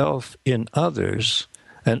yourself in others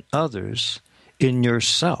and others in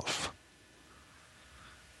yourself."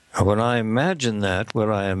 When I imagine that, what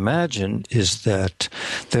I imagine is that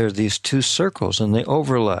there are these two circles and they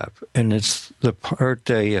overlap, and it's the part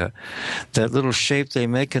that little shape they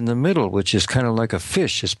make in the middle, which is kind of like a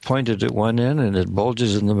fish. It's pointed at one end and it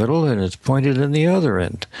bulges in the middle, and it's pointed in the other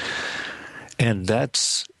end. And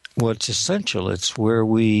that's what's essential. It's where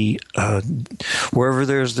wherever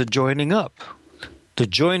there's the joining up. The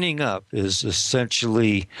joining up is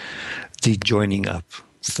essentially the joining up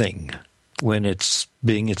thing, when it's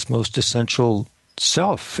being its most essential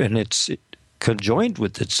self and it's conjoined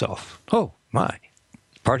with itself. Oh, my.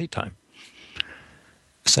 Party time.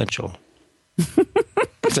 Essential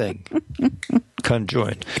thing.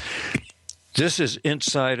 Conjoined. This is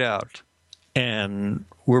Inside Out, and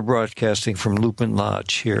we're broadcasting from Lupin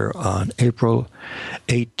Lodge here on April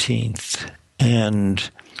 18th. And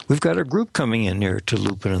we've got a group coming in here to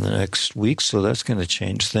Lupin in the next week, so that's going to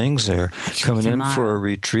change things. They're coming in for a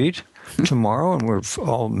retreat tomorrow, and we're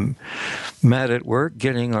all mad at work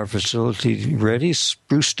getting our facility ready,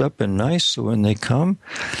 spruced up and nice, so when they come,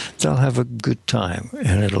 they'll have a good time,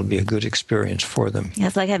 and it'll be a good experience for them. Yeah,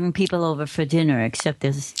 it's like having people over for dinner, except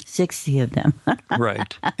there's 60 of them.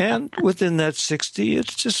 Right. And within that 60,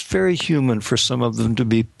 it's just very human for some of them to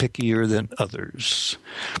be pickier than others.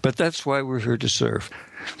 But that's why we're here to serve.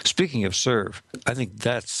 Speaking of serve, I think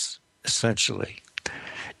that's essentially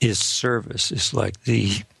is service. It's like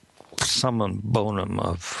the summum bonum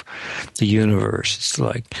of the universe. It's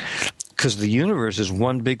like, because the universe is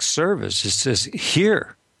one big service. It says,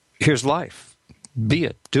 here's life. Be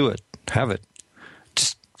it, do it, have it.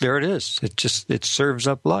 Just there it is. It serves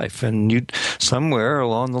up life. And you somewhere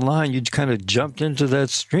along the line, you kind of jumped into that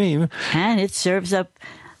stream. And it serves up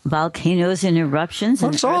volcanoes and eruptions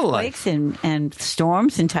and earthquakes and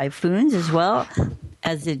storms and typhoons, as well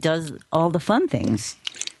as it does all the fun things.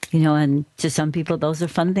 You know, and to some people, those are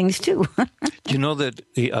fun things, too. You know that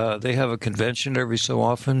they have a convention every so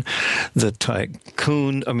often. The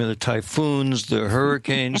typhoons, the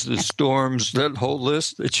hurricanes, the storms, that whole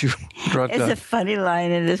list that you brought down. It's a funny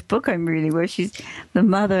line in this book I'm reading where the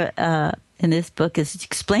mother in this book is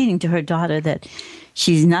explaining to her daughter that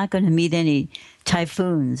she's not going to meet any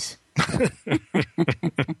typhoons.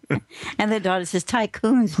 And the daughter says,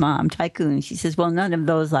 tycoons, Mom, tycoons. She says, well, none of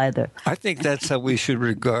those either. I think that's how we should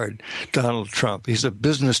regard Donald Trump. He's a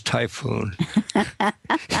business typhoon.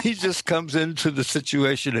 He just comes into the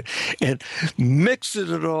situation and mixes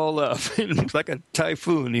it all up. It's like a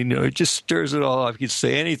typhoon, you know. He just stirs it all up. He can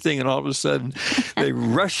say anything, and all of a sudden they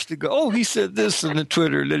rush to go, oh, he said this on the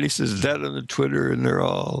Twitter, and then he says that on the Twitter, and they're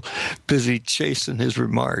all busy chasing his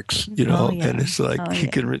remarks, you know. Oh, yeah. And it's like he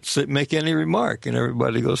can make any remark, and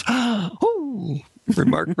everybody goes, oh,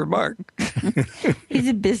 remark. He's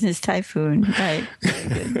a business typhoon, right?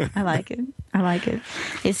 Very good. I like it.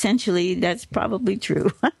 Essentially, that's probably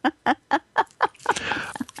true.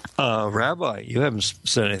 Rabbi, you haven't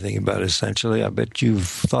said anything about essentially. I bet you've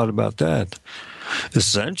thought about that.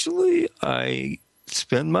 Essentially, I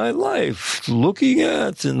spend my life looking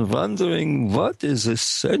at and wondering what is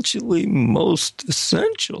essentially most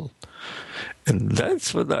essential. And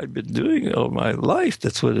that's what I've been doing all my life.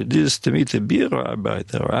 That's what it is to me to be a rabbi.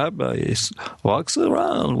 The rabbi walks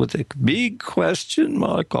around with a big question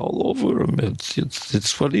mark all over him.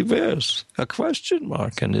 It's what he wears, a question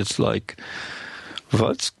mark. And it's like,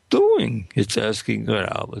 what's doing? It's asking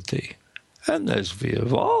reality. And as we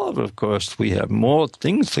evolve, of course, we have more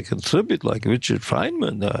things to contribute, like Richard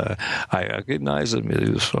Feynman. I recognize him.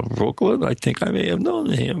 He was from Brooklyn. I think I may have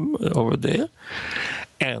known him over there.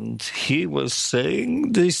 And he was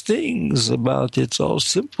saying these things about it's all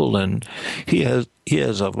simple. And he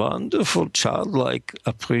has a wonderful childlike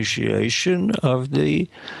appreciation of the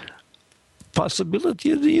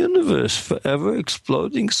possibility of the universe forever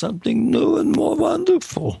exploding something new and more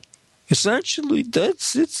wonderful. Essentially,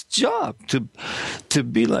 that's its job, to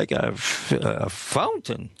be like a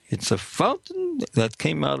fountain. It's a fountain that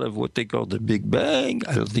came out of what they call the Big Bang.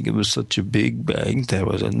 I don't think it was such a big bang. There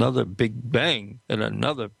was another Big Bang in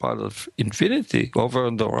another part of infinity over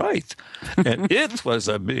on the right. And it was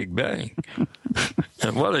a Big Bang.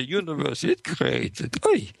 And what a universe it created.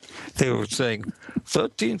 Oy. They were saying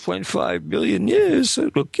 13.5 billion years.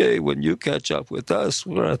 Okay, when you catch up with us,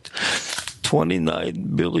 we're at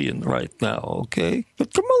 29 billion right now, okay?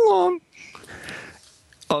 But come along.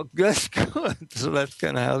 Oh, that's good. So that's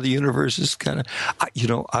kind of how the universe is kind of...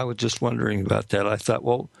 I was just wondering about that. I thought,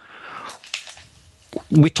 well,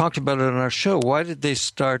 we talked about it on our show. Why did they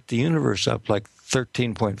start the universe up like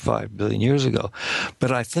 13.5 billion years ago?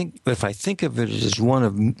 But I think, if I think of it as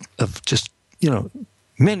one of just,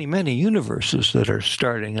 many, many universes that are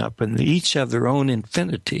starting up, and they each have their own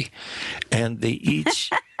infinity, and they each...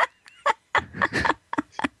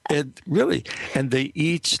 And they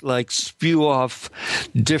each spew off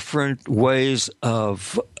different ways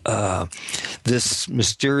of this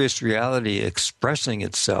mysterious reality expressing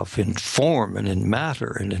itself in form and in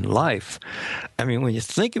matter and in life. I mean, when you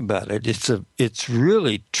think about it, it's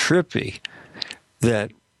really trippy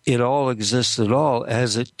that it all exists at all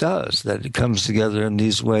as it does, that it comes together in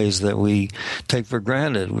these ways that we take for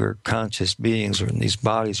granted. We're conscious beings. We're in these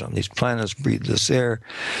bodies on these planets, breathe this air,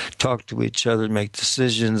 talk to each other, make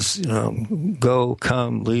decisions, go,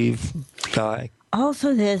 come, leave, die.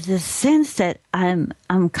 Also, there's this sense that I'm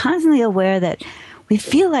constantly aware that we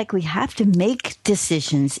feel like we have to make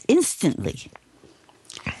decisions instantly.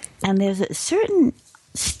 And there's a certain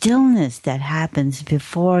stillness that happens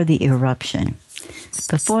before the eruption.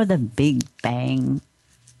 Before the Big Bang,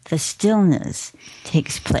 the stillness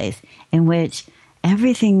takes place in which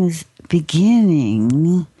everything's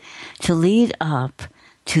beginning to lead up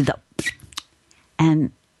to the...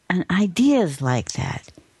 And ideas like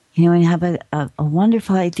that. When you have a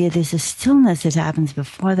wonderful idea, there's a stillness that happens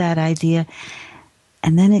before that idea,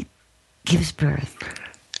 and then it gives birth.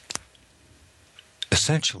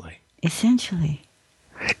 Essentially.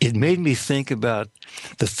 It made me think about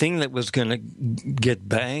the thing that was going to get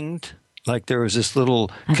banged. Like there was this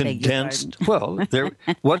little condensed. Well,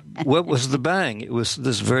 what was the bang? It was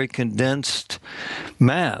this very condensed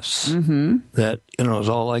mass that was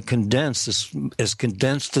all like condensed, as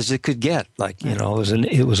condensed as it could get.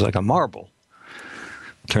 It was like a marble.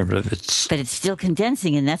 In terms of its, but it's still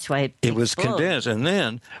condensing, and that's why it was condensed. And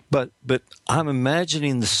then, but I'm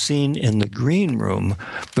imagining the scene in the green room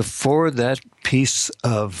before that piece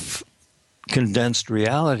of condensed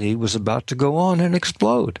reality was about to go on and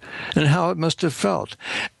explode, and how it must have felt.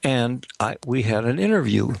 And we had an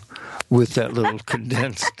interview with that little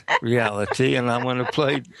condensed reality, and I'm going to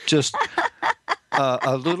play just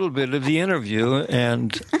a little bit of the interview,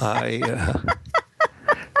 and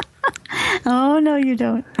Oh, no, you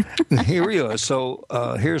don't. Here we are. So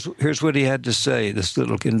here's what he had to say, this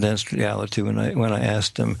little condensed reality, when I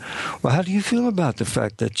asked him, well, how do you feel about the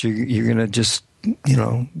fact that you're going to just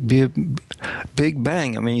be a big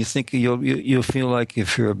bang. I mean, you think you'll feel like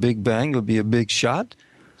if you're a big bang, you'll be a big shot.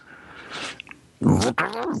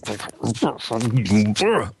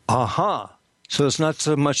 Aha. So it's not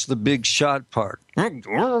so much the big shot part.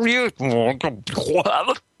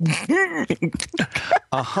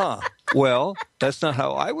 Well, that's not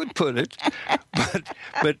how I would put it,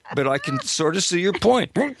 but I can sort of see your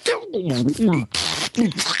point.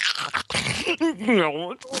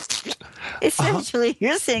 Essentially,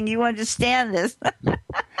 you're saying you understand this.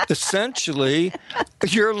 Essentially,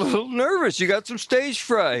 you're a little nervous. You got some stage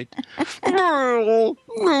fright. No,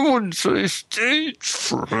 I wouldn't say stage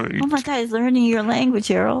fright. Oh my God, he's learning your language,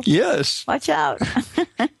 Harold. Yes. Watch out.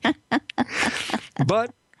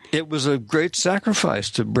 But it was a great sacrifice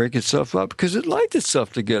to break itself up because it liked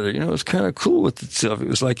itself together. It was kind of cool with itself. It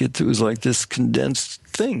was like this condensed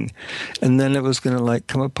thing, and then it was going to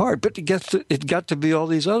come apart. But it got to be all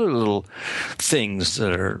these other little things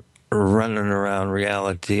that are running around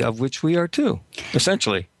reality, of which we are too,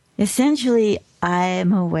 essentially. Essentially, I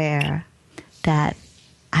am aware that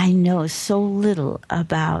I know so little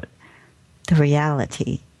about the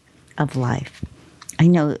reality of life. I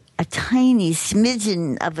know a tiny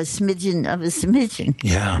smidgen of a smidgen of a smidgen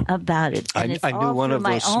about it. And it's I knew all one of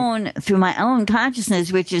those through my own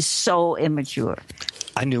consciousness, which is so immature.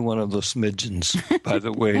 I knew one of those smidgens, by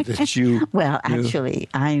the way, that you Well, knew. actually,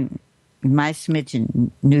 my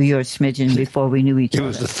smidgen knew your smidgen before we knew each It other.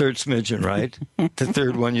 was the third smidgen, right? The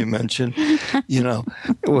third one you mentioned.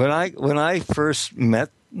 When I first met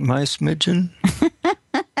my smidgen,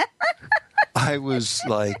 I was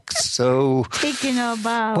so taken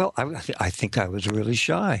aback. well. I think I was really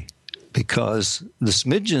shy because the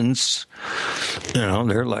smidgens,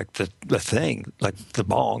 they're like the thing, like the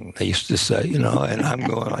bong. They used to say, and I'm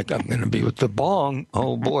going like I'm going to be with the bong.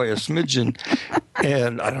 Oh boy, a smidgen.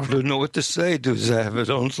 And I don't know what to say. Does it have its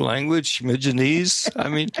own language, smidgenese? I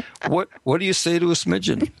mean, what do you say to a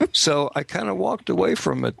smidgen? So I kind of walked away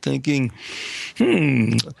from it thinking,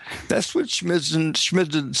 that's what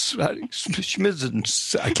schmiddens,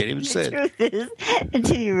 I can't even say it. Truth is,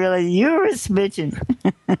 until you realize you were a smidgen.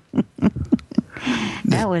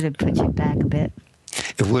 That would have put you back a bit.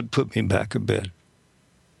 It would put me back a bit.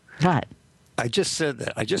 What? I just said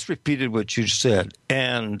that. I just repeated what you said.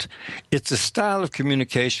 And it's a style of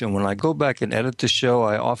communication. When I go back and edit the show,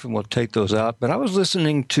 I often will take those out. But I was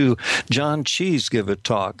listening to John Cheese give a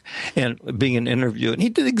talk and being an interview, and he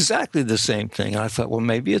did exactly the same thing. And I thought, well,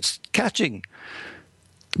 maybe it's catching.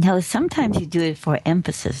 No, sometimes you do it for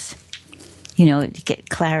emphasis, to get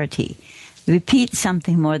clarity. You repeat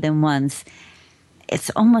something more than once.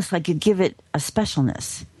 It's almost like you give it a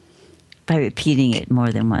specialness by repeating it more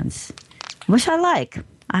than once. Which I like.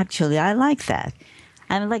 Actually, I like that.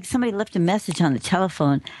 And like somebody left a message on the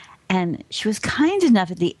telephone, and she was kind enough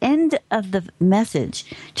at the end of the message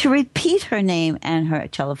to repeat her name and her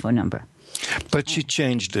telephone number. But she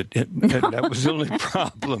changed it. That was the only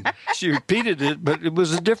problem. She repeated it, but it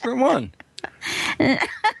was a different one.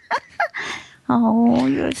 Oh,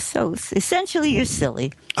 you're so... Essentially, you're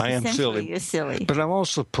silly. I am silly. You're silly. But I'm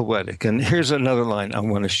also poetic. And here's another line I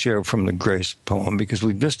want to share from the Grace poem, because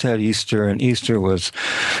we've just had Easter, and Easter was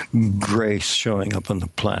grace showing up on the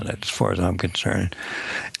planet, as far as I'm concerned.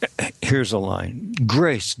 Here's a line.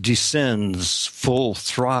 Grace descends full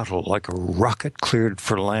throttle like a rocket cleared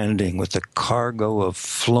for landing with a cargo of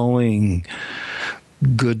flowing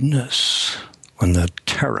goodness when the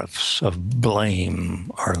tariffs of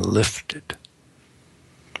blame are lifted.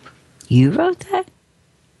 You wrote that?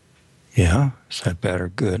 Yeah? Is that bad or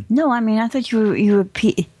good? No, I mean, I thought you were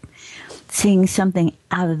seeing something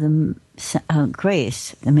out of the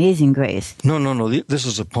Grace, Amazing Grace. No. This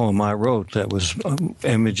is a poem I wrote that was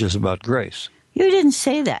images about grace. You didn't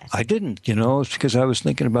say that. I didn't, it's because I was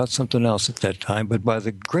thinking about something else at that time. But by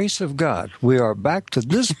the grace of God, we are back to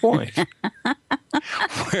this point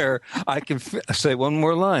where I can say one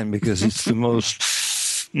more line because it's the most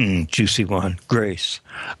juicy one. Grace,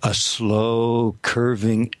 a slow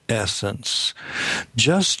curving essence,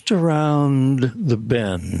 just around the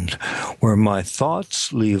bend where my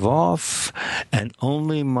thoughts leave off and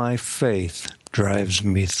only my faith drives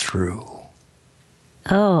me through.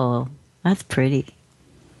 Oh, that's pretty.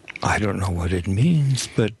 I don't know what it means,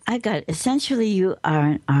 but I got it. Essentially, you are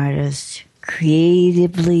an artist,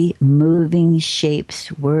 creatively moving shapes,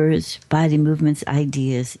 words, body movements,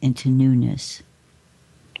 ideas into newness.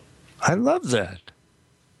 I love that.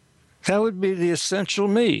 That would be the essential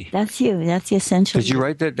me. That's you. That's the essential. Did you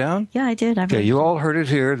write that down? Yeah, I did. I Okay, wrote you all heard it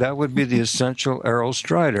here. That would be the essential Errol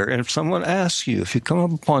Strider. And if someone asks you, if you come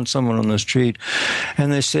up upon someone on the street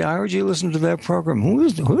and they say, I heard you listen to that program, who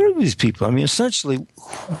are these people? I mean, essentially,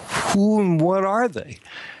 who and what are they?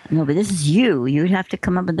 No, but this is you. You'd have to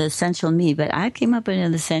come up with the essential me, but I came up with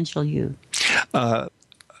an essential you.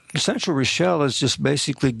 Essential Rochelle is just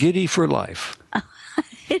basically giddy for life.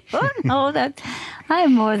 Oh, no, that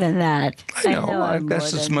I'm more than that. I know. I'm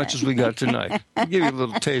That's more as than much that. as we got tonight. We'll give you a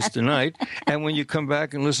little taste tonight, and when you come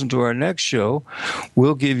back and listen to our next show,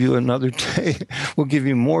 we'll give you another taste. We'll give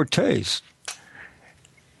you more taste.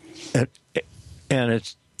 And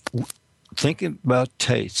it's thinking about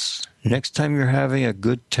tastes. Next time you're having a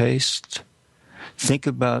good taste, think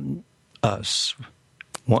about us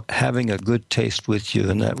having a good taste with you,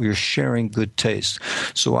 and that we're sharing good taste.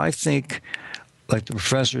 So I think, like the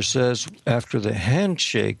professor says, after the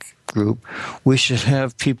handshake group, we should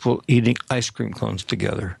have people eating ice cream cones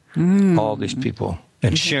together. All these people.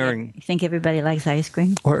 And sharing. You think everybody likes ice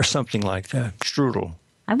cream? Or something like that. Strudel.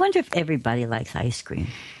 I wonder if everybody likes ice cream.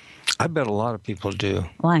 I bet a lot of people do.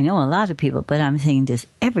 Well, I know a lot of people, but I'm saying does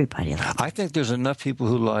everybody like it? I think there's enough people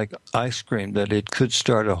who like ice cream that it could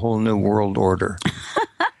start a whole new world order.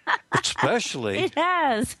 Especially It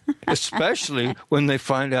has. especially when they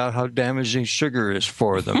find out how damaging sugar is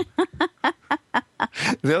for them.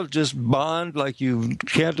 They'll just bond like you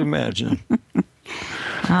can't imagine.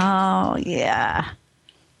 Oh, yeah.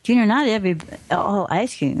 You know, not every all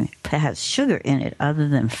ice cream has sugar in it other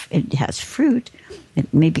than it has fruit.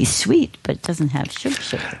 It may be sweet, but it doesn't have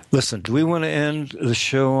sugar. Listen, do we want to end the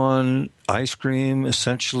show on ice cream,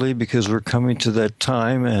 essentially, because we're coming to that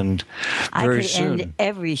time and very I could soon? end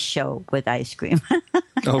every show with ice cream.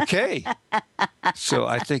 Okay. So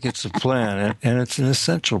I think it's a plan, and it's an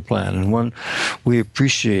essential plan, and one we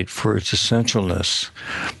appreciate for its essentialness.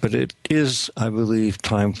 But it is, I believe,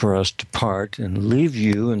 time for us to part and leave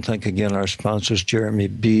you, and thank again our sponsors, Jeremy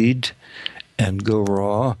Bede and Go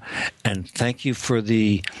Raw, and thank you for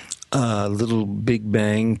the little Big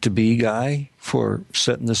Bang to Be guy for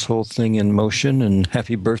setting this whole thing in motion, and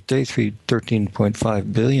happy birthday,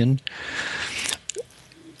 13.5 billion.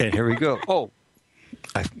 And here we go. Oh,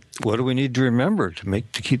 what do we need to remember to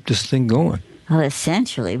keep this thing going? Well,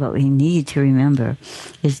 essentially, what we need to remember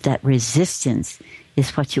is that resistance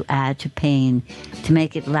is what you add to pain to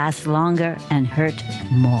make it last longer and hurt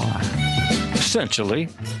more. Essentially.